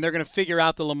game, and they're going to figure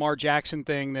out the Lamar Jackson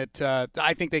thing that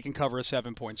I think they can cover a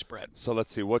 7-point spread. So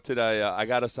let's see. What did I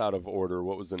got us out of order.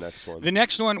 What was the next one? The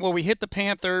next one, well, we hit the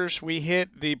Panthers. We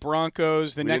hit the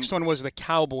Broncos. The next one was the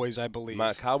Cowboys, I believe.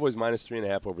 Cowboys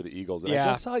 -3.5 over the Eagles. And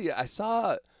yeah. I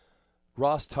saw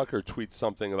Ross Tucker tweets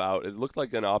something about it looked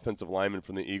like an offensive lineman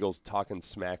from the Eagles talking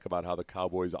smack about how the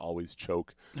Cowboys always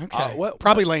choke. Okay.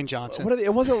 Probably Lane Johnson.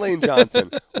 It wasn't Lane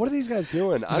Johnson. What are these guys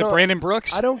doing? Is it Brandon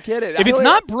Brooks? I don't get it. If it's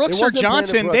not Brooks or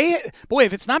Johnson,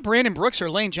 if it's not Brandon Brooks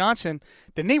or Lane Johnson,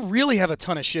 then they really have a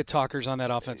ton of shit talkers on that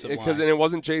offensive line. And it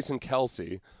wasn't Jason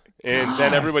Kelce. And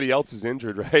then everybody else is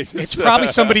injured, right? It's probably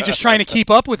somebody just trying to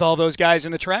keep up with all those guys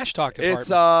in the trash talk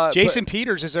department. Jason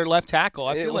Peters is their left tackle.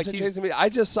 I feel like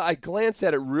I glanced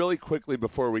at it really quickly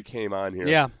before we came on here.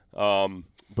 Yeah.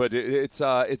 But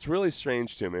it's really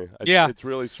strange to me. It's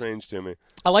really strange to me.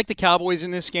 I like the Cowboys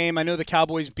in this game. I know the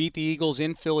Cowboys beat the Eagles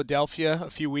in Philadelphia a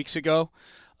few weeks ago.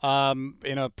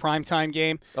 In a primetime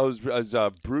game. Oh, it was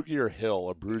Brugier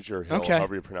Hill, okay.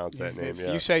 However you pronounce that name.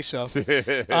 Yeah. You say so.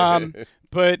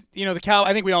 But,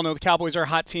 I think we all know the Cowboys are a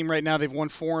hot team right now. They've won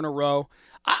 4 in a row.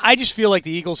 I just feel like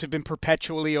the Eagles have been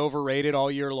perpetually overrated all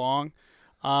year long.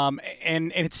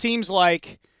 And it seems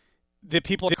like the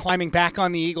people are climbing back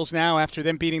on the Eagles now after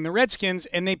them beating the Redskins.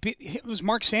 And it was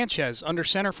Mark Sanchez under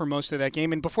center for most of that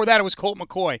game. And before that, it was Colt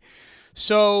McCoy.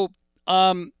 So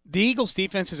the Eagles'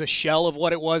 defense is a shell of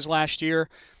what it was last year.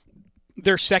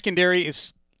 Their secondary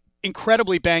is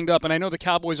incredibly banged up, and I know the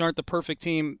Cowboys aren't the perfect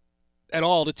team at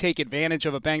all to take advantage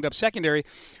of a banged-up secondary,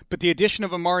 but the addition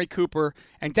of Amari Cooper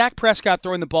and Dak Prescott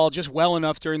throwing the ball just well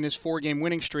enough during this 4-game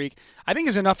winning streak, I think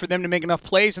is enough for them to make enough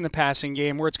plays in the passing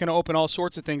game where it's going to open all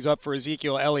sorts of things up for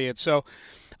Ezekiel Elliott. So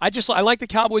I like the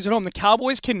Cowboys at home. The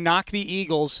Cowboys can knock the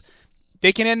Eagles.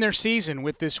 They can end their season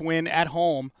with this win at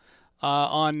home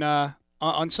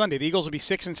on Sunday. The Eagles will be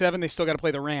 6-7. They still got to play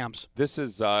the Rams. This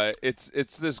is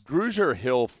it's this Grugier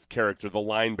Hill character, the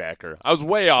linebacker. I was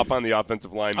way off on the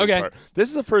offensive lineman part. This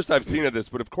is the first I've seen of this,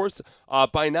 but of course,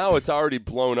 by now it's already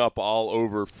blown up all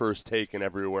over First Take and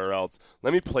everywhere else.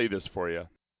 Let me play this for you.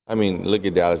 I mean, look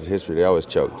at Dallas' history. They always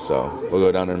choke, so we'll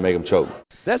go down there and make them choke.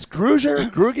 That's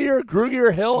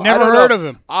Grugier Hill? Never heard of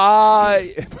him.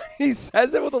 He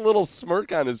says it with a little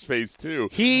smirk on his face, too.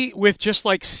 He, with just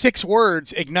like 6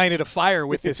 words, ignited a fire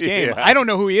with this game. Yeah. I don't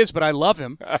know who he is, but I love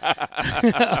him.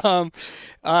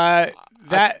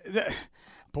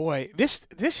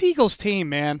 This Eagles team,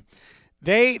 man,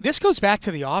 this goes back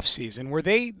to the offseason where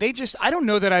they just, I don't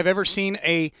know that I've ever seen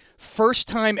a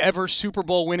first-time ever Super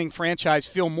Bowl winning franchise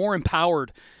feel more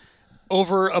empowered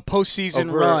over a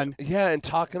postseason run. Yeah, and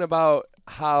talking about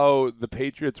how the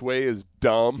Patriots way is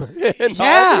dumb.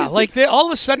 Yeah, like all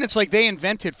of a sudden it's like they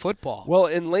invented football. Well,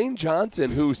 and Lane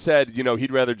Johnson, who said,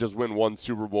 he'd rather just win one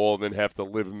Super Bowl than have to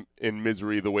live in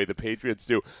misery the way the Patriots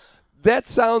do. That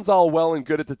sounds all well and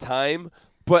good at the time,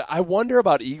 but I wonder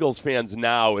about Eagles fans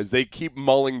now as they keep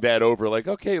mulling that over. Like,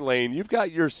 okay, Lane, you've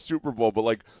got your Super Bowl, but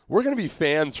like we're going to be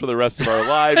fans for the rest of our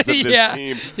lives of this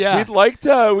team. Yeah. We'd like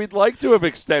to have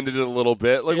extended it a little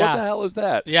bit. Like, what the hell is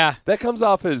that? Yeah, that comes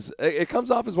off as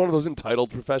one of those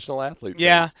entitled professional athletes.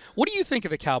 Yeah. things. What do you think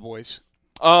of the Cowboys?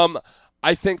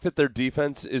 I think that their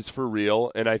defense is for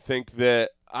real, and I think that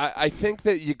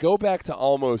you go back to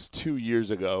almost 2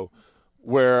 years ago,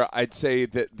 where I'd say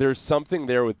that there's something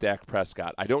there with Dak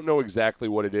Prescott. I don't know exactly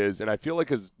what it is, and I feel like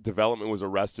his development was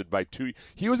arrested by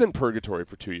he was in purgatory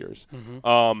for 2 years.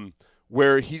 Mm-hmm.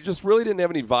 Where he just really didn't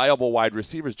have any viable wide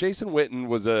receivers. Jason Witten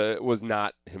was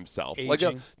not himself.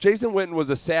 Aging. Jason Witten was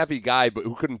a savvy guy, but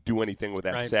who couldn't do anything with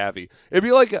that savvy. It'd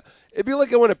be like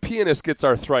when a pianist gets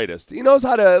arthritis. He knows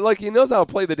how to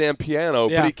play the damn piano,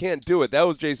 but he can't do it. That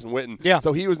was Jason Witten. Yeah.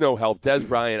 So he was no help. Des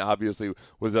Bryant obviously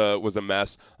was a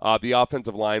mess. The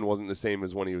offensive line wasn't the same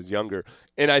as when he was younger.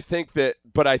 And I think that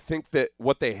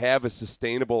what they have is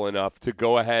sustainable enough to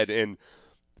go ahead and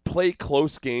play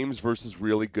close games versus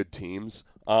really good teams.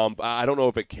 I don't know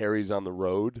if it carries on the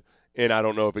road, and I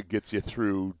don't know if it gets you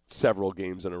through several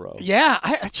games in a row. Yeah,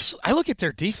 I look at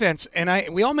their defense,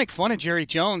 and we all make fun of Jerry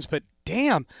Jones, but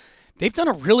damn, they've done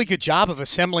a really good job of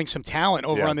assembling some talent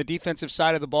over on the defensive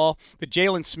side of the ball. The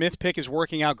Jalen Smith pick is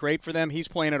working out great for them. He's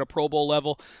playing at a Pro Bowl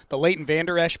level. The Leighton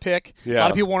Vander Esch pick, a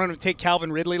lot of people wanted to take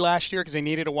Calvin Ridley last year because they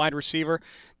needed a wide receiver.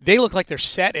 They look like they're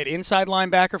set at inside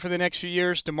linebacker for the next few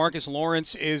years. DeMarcus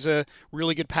Lawrence is a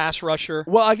really good pass rusher.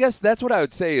 Well, I guess that's what I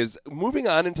would say is moving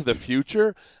on into the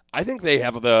future, I think they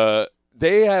have the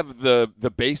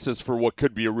basis for what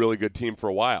could be a really good team for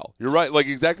a while. You're right, like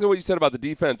exactly what you said about the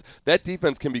defense. That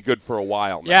defense can be good for a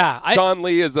while now. Yeah, Sean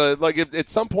Lee is at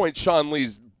some point Sean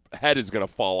Lee's head is going to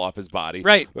fall off his body.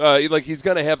 Right. He's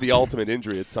going to have the ultimate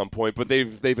injury at some point, but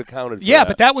they've accounted for that. Yeah,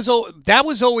 but that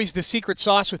was always the secret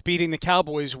sauce with beating the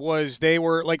Cowboys was they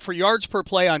were like for yards per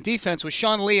play on defense with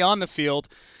Sean Lee on the field.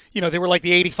 They were like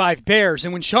the 85 Bears,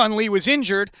 and when Sean Lee was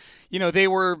injured, they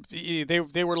were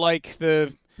like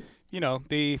the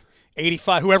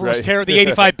 85, whoever was terrible, the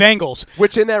 85 Bengals.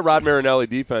 Which in that Rod Marinelli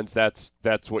defense, that's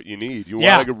what you need. You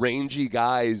want rangy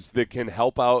guys that can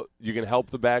help out. You can help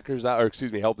the backers out,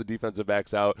 help the defensive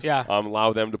backs out. Yeah.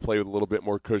 Allow them to play with a little bit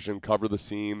more cushion, cover the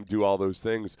seam, do all those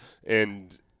things.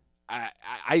 And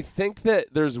I think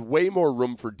that there's way more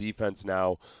room for defense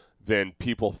now than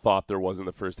people thought there was in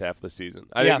the first half of the season.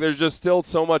 I think there's just still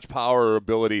so much power or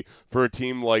ability for a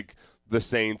team like the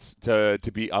Saints to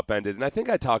be upended. And I think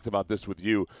I talked about this with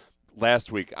you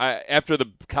last week. After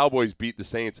the Cowboys beat the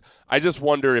Saints, I just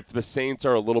wonder if the Saints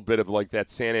are a little bit of like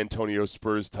that San Antonio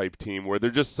Spurs type team where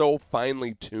they're just so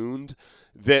finely tuned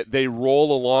that they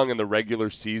roll along in the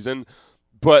regular season,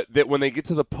 but that when they get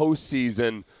to the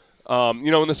postseason, and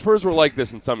the Spurs were like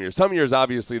this in some years. Some years,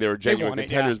 obviously, they were genuine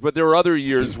contenders, but there were other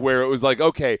years where it was like,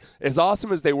 okay, as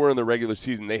awesome as they were in the regular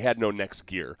season, they had no next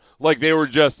gear. Like they were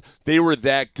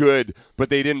that good, but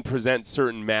they didn't present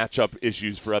certain matchup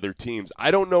issues for other teams.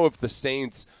 I don't know if the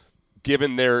Saints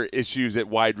given their issues at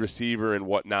wide receiver and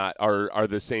whatnot, are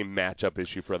the same matchup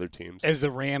issue for other teams. As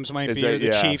the Rams might be or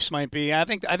the Chiefs might be. I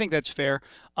think that's fair.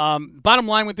 Bottom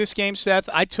line with this game, Seth,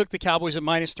 I took the Cowboys at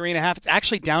 -3.5. It's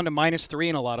actually down to -3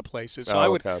 in a lot of places. So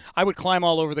I would climb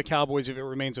all over the Cowboys if it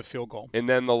remains a field goal. And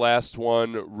then the last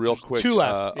one, real quick. 2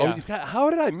 left. How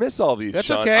did I miss all these, That's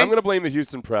Sean? okay. I'm going to blame the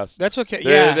Houston Press. That's okay.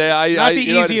 Not the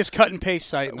easiest cut and paste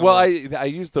site. I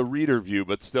used the reader view,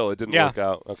 but still, it didn't work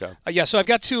out. Okay. So I've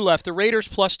got 2 left. The Raiders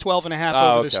plus 12.5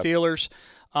 over the Steelers.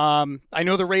 I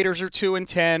know the Raiders are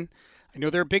 2-10. I know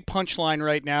they're a big punchline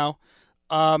right now.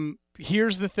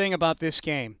 Here's the thing about this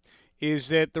game is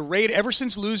that the Raiders, ever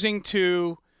since losing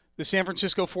to the San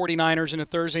Francisco 49ers in a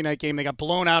Thursday night game, they got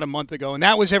blown out a month ago, and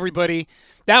that was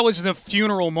the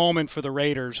funeral moment for the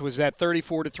Raiders, was that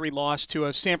 34-3 loss to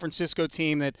a San Francisco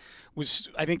team that was,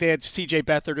 I think they had C.J.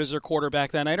 Beathard as their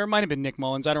quarterback that night, or it might have been Nick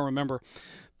Mullins, I don't remember.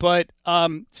 But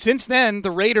since then, the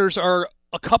Raiders are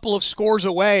a couple of scores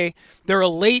away. They're a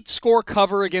late score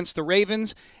cover against the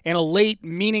Ravens and a late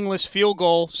meaningless field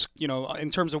goal, in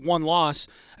terms of one loss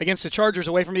against the Chargers,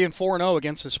 away from being 4-0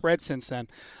 against the spread since then.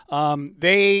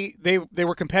 They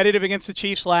were competitive against the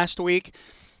Chiefs last week.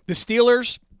 The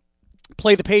Steelers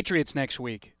play the Patriots next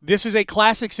week. This is a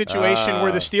classic situation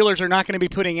where the Steelers are not going to be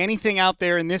putting anything out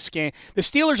there in this game. The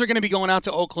Steelers are going to be going out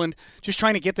to Oakland just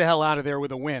trying to get the hell out of there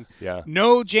with a win. Yeah.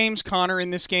 No James Conner in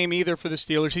this game either for the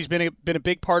Steelers. He's been a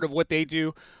big part of what they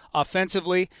do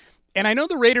offensively. And I know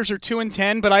the Raiders are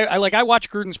 2-10, but I watch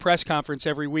Gruden's press conference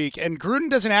every week, and Gruden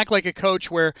doesn't act like a coach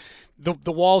where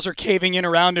the walls are caving in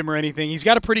around him or anything. He's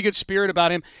got a pretty good spirit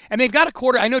about him, and they've got a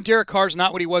quarter. I know Derek Carr's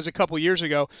not what he was a couple years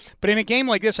ago, but in a game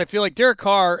like this, I feel like Derek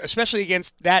Carr, especially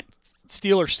against that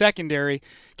Steelers secondary,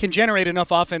 can generate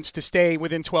enough offense to stay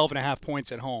within 12.5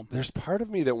 points at home. There's part of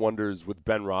me that wonders with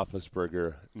Ben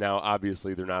Roethlisberger. Now,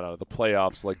 obviously, they're not out of the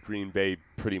playoffs like Green Bay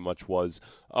pretty much was.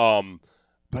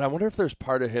 But I wonder if there's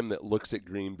part of him that looks at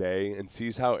Green Bay and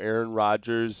sees how Aaron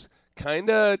Rodgers kind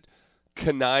of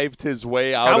connived his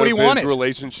way out of his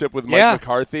relationship with Mike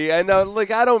McCarthy. And,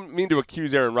 I don't mean to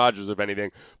accuse Aaron Rodgers of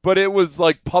anything, but it was,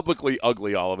 publicly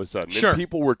ugly all of a sudden. Sure. And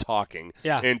people were talking.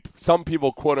 Yeah. And some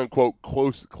people, quote-unquote,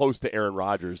 close to Aaron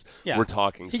Rodgers were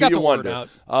talking. He got the word out.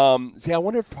 I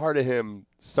wonder if part of him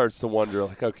starts to wonder,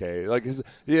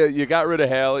 you got rid of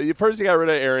Haley. First you got rid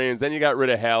of Arians, then you got rid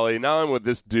of Haley. Now I'm with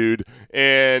this dude,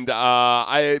 and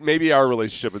maybe our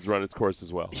relationship has run its course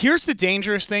as well. Here's the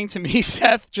dangerous thing to me,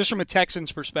 Seth, just from a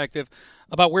Texans perspective,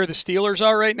 about where the Steelers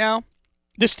are right now.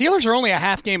 The Steelers are only a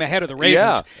half game ahead of the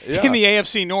Ravens in the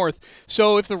AFC North.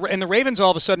 So the Ravens all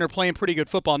of a sudden are playing pretty good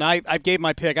football. Now, I gave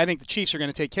my pick. I think the Chiefs are going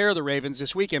to take care of the Ravens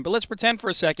this weekend. But let's pretend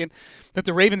for a second that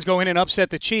the Ravens go in and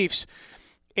upset the Chiefs,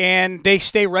 and they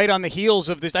stay right on the heels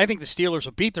of this. I think the Steelers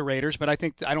will beat the Raiders, but I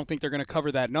don't think they're going to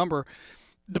cover that number.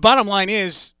 The bottom line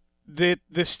is that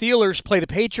the Steelers play the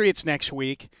Patriots next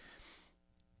week.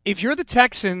 If you're the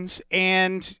Texans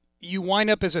and you wind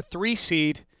up as a 3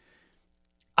 seed,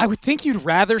 I would think you'd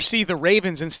rather see the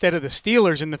Ravens instead of the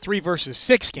Steelers in the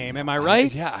 3-6 game. Am I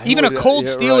right? Even a cold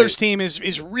Steelers team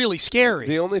is really scary.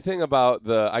 The only thing about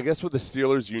I guess with the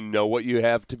Steelers, you know what you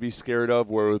have to be scared of,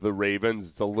 where with the Ravens,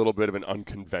 it's a little bit of an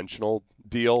unconventional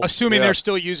deal. Assuming they're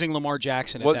still using Lamar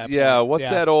Jackson at that point. Yeah, what's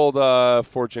that old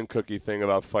fortune cookie thing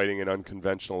about fighting an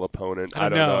unconventional opponent? I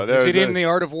don't know. Is it in The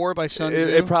Art of War by Sun Tzu?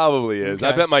 It probably is.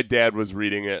 Okay. I bet my dad was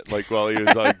reading it while he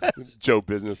was Joe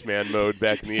Businessman mode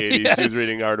back in the 80s. Yes. He was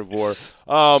reading Art of War.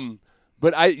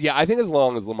 But I think as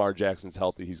long as Lamar Jackson's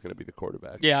healthy, he's going to be the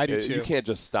quarterback. Yeah, I do too. You can't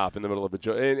just stop in the middle of a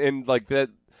joke. And like that,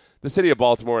 the city of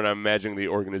Baltimore, and I'm imagining the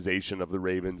organization of the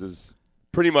Ravens is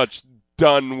pretty much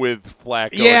done with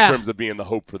Flacco in terms of being the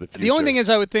hope for the future. The only thing is,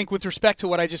 I would think, with respect to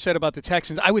what I just said about the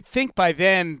Texans, I would think by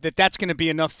then that's going to be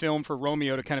enough film for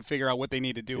Romeo to kind of figure out what they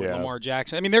need to do with Lamar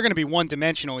Jackson. I mean, they're going to be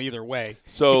one-dimensional either way.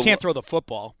 So you can't throw the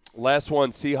football. Last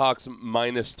one, Seahawks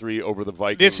 -3 over the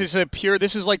Vikings.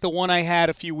 This is like the one I had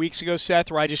a few weeks ago,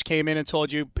 Seth, where I just came in and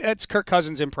told you it's Kirk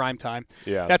Cousins in prime time.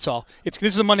 Yeah. That's all. This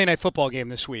is a Monday Night Football game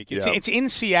this week. It's in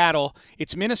Seattle.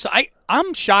 It's Minnesota.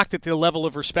 I'm shocked at the level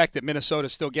of respect that Minnesota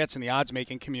still gets in the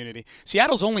odds-making community.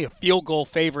 Seattle's only a field goal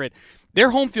favorite.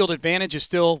 Their home field advantage is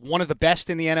still one of the best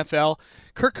in the NFL.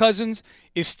 Kirk Cousins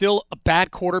is still a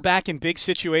bad quarterback in big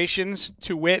situations,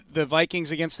 to wit the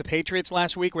Vikings against the Patriots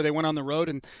last week, where they went on the road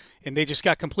and they just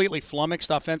got completely flummoxed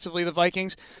offensively, the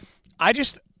Vikings.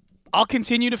 I'll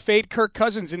continue to fade Kirk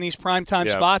Cousins in these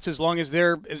primetime spots as long as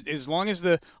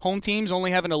the home team's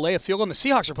only having to lay a field goal. And the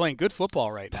Seahawks are playing good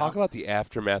football right now. Talk about the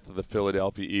aftermath of the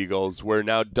Philadelphia Eagles, where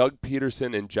now Doug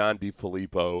Peterson and John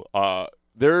DeFilippo,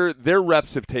 their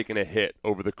reps have taken a hit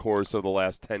over the course of the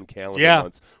last 10 calendar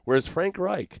months. Whereas Frank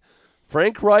Reich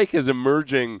Frank Reich is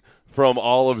emerging from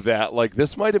all of that. Like,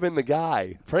 this might have been the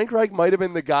guy. Frank Reich might have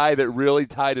been the guy that really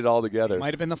tied it all together.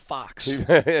 Might have been the Fox.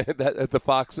 The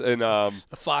Fox and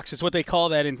the Fox is what they call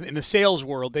that in the sales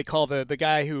world. They call the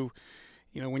guy who,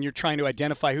 when you're trying to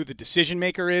identify who the decision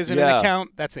maker is in an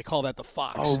account, they call that the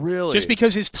Fox. Oh, really? Just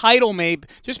because his title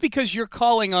just because you're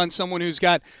calling on someone who's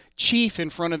got chief in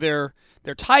front of their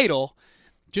title,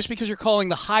 just because you're calling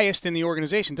the highest in the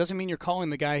organization doesn't mean you're calling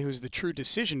the guy who's the true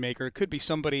decision maker. It could be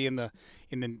somebody in the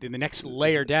next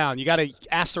layer down. You got to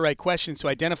ask the right questions to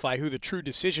identify who the true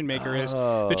decision maker is,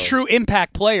 the true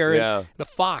impact player, the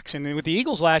Fox. And with the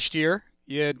Eagles last year,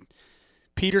 you had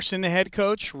Peterson, the head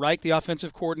coach, Reich, the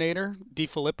offensive coordinator,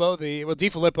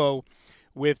 DeFilippo,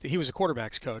 he was a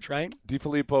quarterback's coach, right?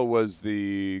 DeFilippo was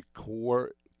the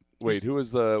Wait,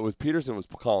 was Peterson was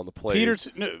calling the plays?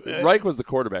 Reich was the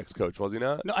quarterback's coach, was he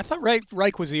not? No, I thought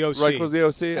Reich was the OC. Reich was the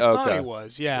OC? I thought he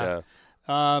was, yeah.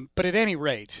 But at any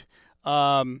rate,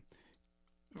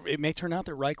 it may turn out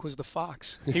that Reich was the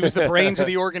Fox. He was the brains of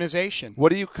the organization. What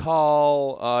do you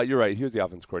call you're right, he was the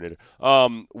offense coordinator.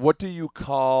 What do you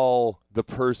call the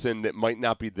person that might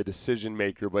not be the decision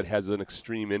maker but has an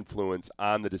extreme influence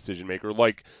on the decision maker?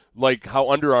 Like how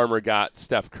Under Armour got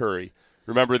Steph Curry.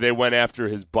 Remember, they went after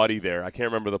his buddy there. I can't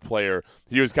remember the player.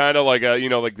 He was kind of like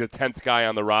like the 10th guy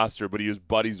on the roster, but he was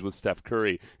buddies with Steph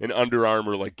Curry. And Under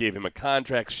Armour gave him a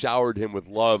contract, showered him with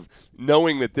love,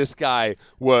 knowing that this guy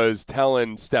was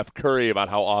telling Steph Curry about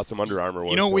how awesome Under Armour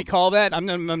was. You know what we call that? I'm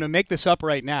going to make this up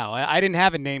right now. I didn't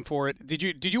have a name for it.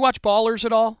 Did you watch Ballers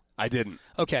at all? I didn't.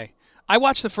 Okay. I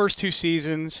watched the first 2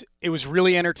 seasons. It was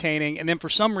really entertaining, and then for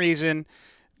some reason,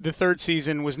 the third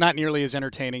season was not nearly as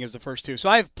entertaining as the first 2.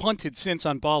 So I've punted since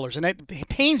on Ballers, and it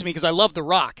pains me because I love The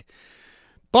Rock.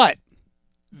 But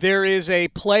there is a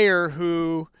player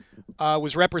who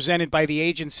was represented by the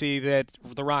agency that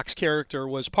The Rock's character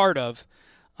was part of.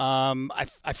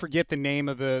 I forget the name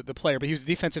of the player, but he was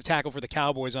the defensive tackle for the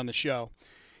Cowboys on the show.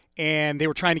 And they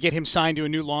were trying to get him signed to a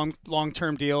new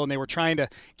long-term deal, and they were trying to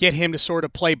get him to sort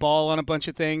of play ball on a bunch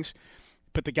of things.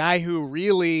 But the guy who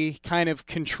really kind of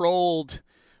controlled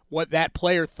what that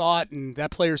player thought and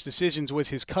that player's decisions was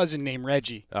his cousin named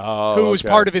Reggie, who was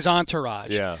part of his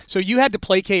entourage. Yeah. So you had to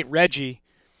placate Reggie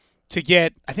to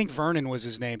get, I think Vernon was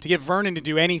his name, to get Vernon to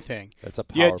do anything. That's a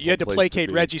powerful You had to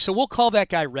placate Reggie. So we'll call that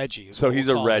guy Reggie. So he's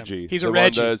a Reggie. He's a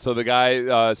Reggie. So the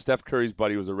guy, Steph Curry's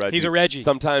buddy was a Reggie. He's a Reggie.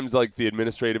 Sometimes the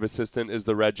administrative assistant is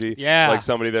the Reggie. Yeah. Like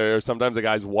somebody there. Or sometimes the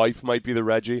guy's wife might be the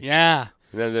Reggie. Yeah.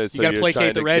 And then, so you got to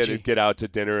placate the Reggie. Get out to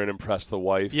dinner and impress the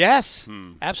wife. Yes,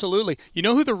 absolutely. You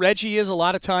know who the Reggie is a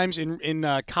lot of times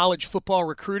in college football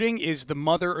recruiting is the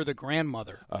mother or the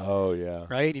grandmother. Oh, yeah.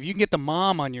 Right? If you can get the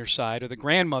mom on your side or the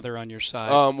grandmother on your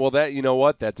side. Well, you know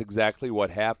what? That's exactly what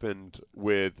happened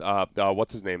with,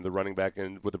 what's his name, the running back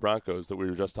with the Broncos that we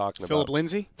were just talking Philip about.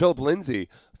 Lindsay? Philip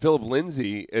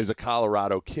Lindsay is a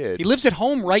Colorado kid. He lives at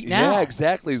home right now. Yeah,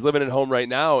 exactly. He's living at home right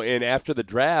now. And after the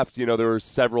draft, there were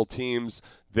several teams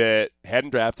that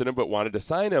hadn't drafted him but wanted to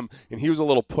sign him, and he was a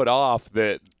little put off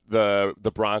that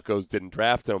the Broncos didn't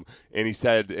draft him. And he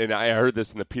said, and I heard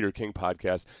this in the Peter King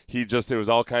podcast, it was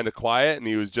all kind of quiet, and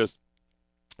he was just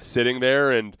sitting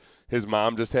there, and his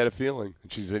mom just had a feeling.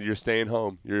 And she said, "You're staying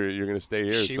home. You're going to stay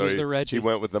here." She was the Reggie. He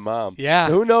went with the mom. Yeah.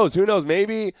 So who knows?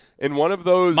 Maybe in one of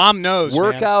those mom knows,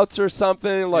 workouts or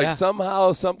something,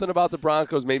 somehow something about the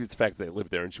Broncos. Maybe it's the fact that they lived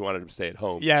there and she wanted him to stay at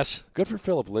home. Yes. Good for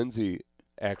Philip Lindsay.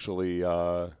 Actually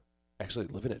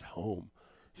living at home.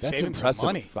 That's saving impressive some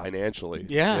money financially.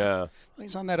 Yeah. Well,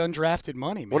 he's on that undrafted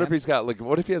money, man. What if he's got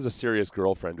what if he has a serious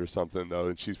girlfriend or something though,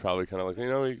 and she's probably kind of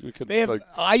we could. They have.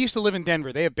 I used to live in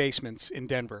Denver. They have basements in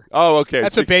Denver. Oh, okay.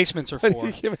 That's what basements are for.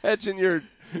 Can you imagine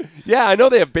Yeah, I know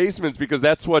they have basements because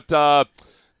that's what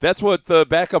the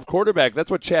backup quarterback, that's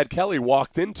what Chad Kelly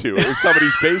walked into. It was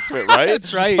somebody's basement, right?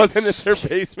 That's right. Wasn't it their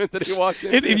basement that he walked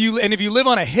into? If you live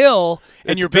on a hill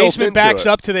and your basement backs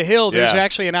up to the hill, there's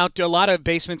actually an outdoor. A lot of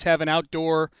basements have an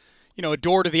outdoor, a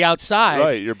door to the outside.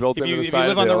 Right, you're built into the side of the hill. If you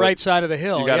live on the right side of the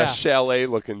hill. You got a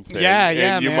chalet-looking thing. Yeah,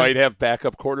 and you man. might have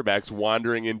backup quarterbacks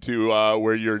wandering into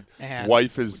where your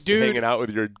wife is hanging out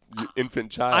with your infant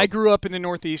child. I grew up in the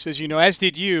Northeast, as you know, as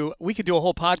did you. We could do a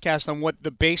whole podcast on what the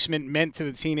basement meant to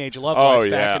the teenage love life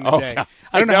back in the day. God.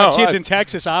 I don't know how kids in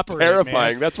Texas operate.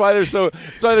 Terrifying. Man. That's why they're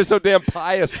so damn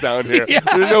pious down here. Yeah.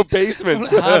 There's no basements.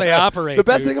 I don't know how they operate. The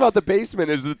best thing about the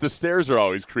basement is that the stairs are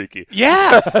always creaky.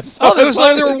 Yeah.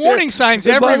 There were warning signs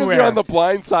everywhere. As long as you're on the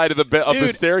blind side of the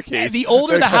staircase. The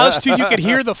older the house, too, you could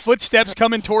hear the footsteps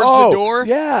coming towards the door.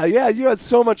 Yeah. You had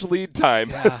so much lead time.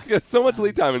 Yeah. So much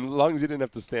lead time, and as long as you didn't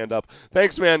have to stand up.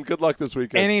 Thanks, man. Good luck this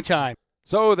weekend. Anytime.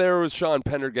 So there was Sean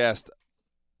Pendergast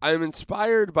I'm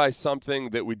inspired by something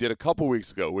that we did a couple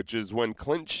weeks ago, which is when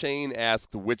Clint Shane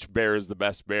asked which bear is the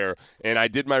best bear. And I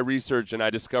did my research and I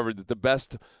discovered that the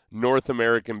best North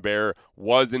American bear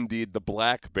was indeed the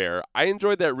black bear. I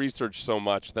enjoyed that research so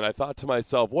much that I thought to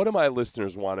myself, what do my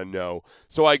listeners want to know?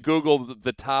 So I Googled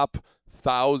the top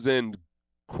 1,000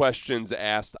 questions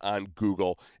asked on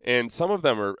Google, and some of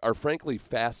them are frankly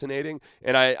fascinating.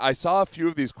 And I saw a few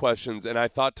of these questions and I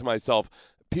thought to myself,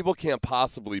 people can't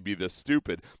possibly be this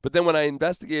stupid. But then when I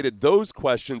investigated those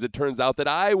questions, it turns out that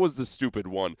I was the stupid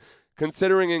one.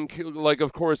 Considering,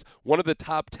 of course, one of the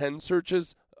top 10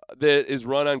 searches that is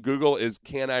run on Google is,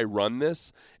 can I run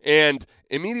this? And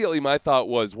immediately my thought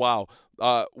was, wow,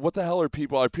 what the hell are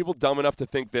people? Are people dumb enough to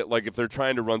think that, like, if they're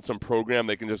trying to run some program,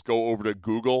 they can just go over to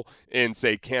Google and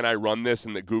say, can I run this?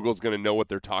 And that Google's going to know what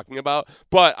they're talking about.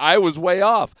 But I was way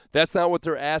off. That's not what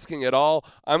they're asking at all.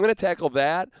 I'm going to tackle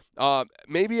that.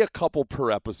 Maybe a couple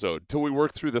per episode till we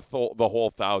work through the whole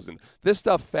 1,000. This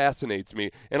stuff fascinates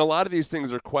me. And a lot of these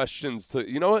things are questions to,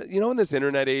 in this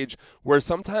internet age where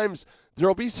sometimes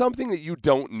there'll be something that you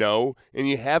don't know and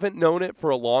you haven't known it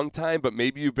for a long time, but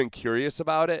maybe you've been curious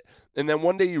about it. And then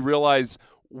one day you realize,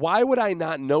 why would I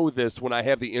not know this when I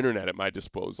have the internet at my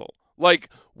disposal? Like,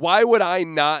 why would I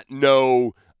not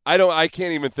know? I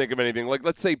can't even think of anything. Like,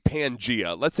 let's say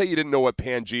Pangea. Let's say you didn't know what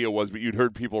Pangea was, but you'd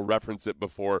heard people reference it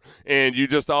before, and you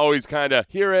just always kind of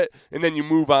hear it, and then you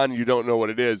move on and you don't know what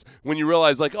it is. When you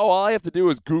realize, like, oh, all I have to do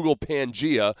is Google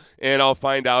Pangea, and I'll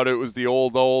find out it was the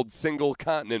old single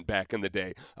continent back in the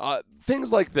day.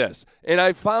 Things like this. And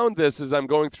I found this as I'm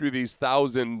going through these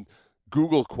 1,000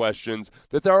 Google questions,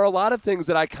 that there are a lot of things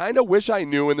that I kind of wish I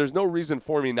knew, and there's no reason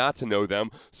for me not to know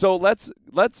them. So let's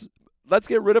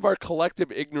get rid of our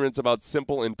collective ignorance about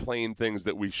simple and plain things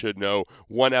that we should know,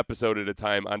 one episode at a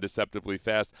time on Deceptively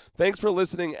Fast. Thanks for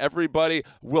listening, everybody.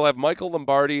 We'll have Michael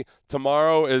Lombardi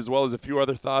tomorrow, as well as a few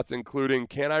other thoughts, including,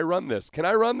 can I run this? Can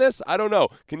I run this? I don't know.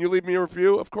 Can you leave me a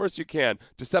review? Of course you can.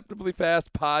 Deceptively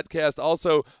Fast podcast.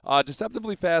 Also,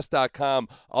 deceptivelyfast.com.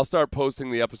 I'll start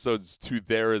posting the episodes to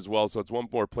there as well, so it's one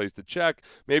more place to check.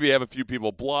 Maybe have a few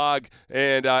people blog,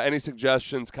 and any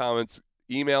suggestions, comments,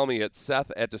 email me at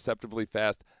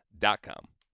seth@deceptivelyfast.com.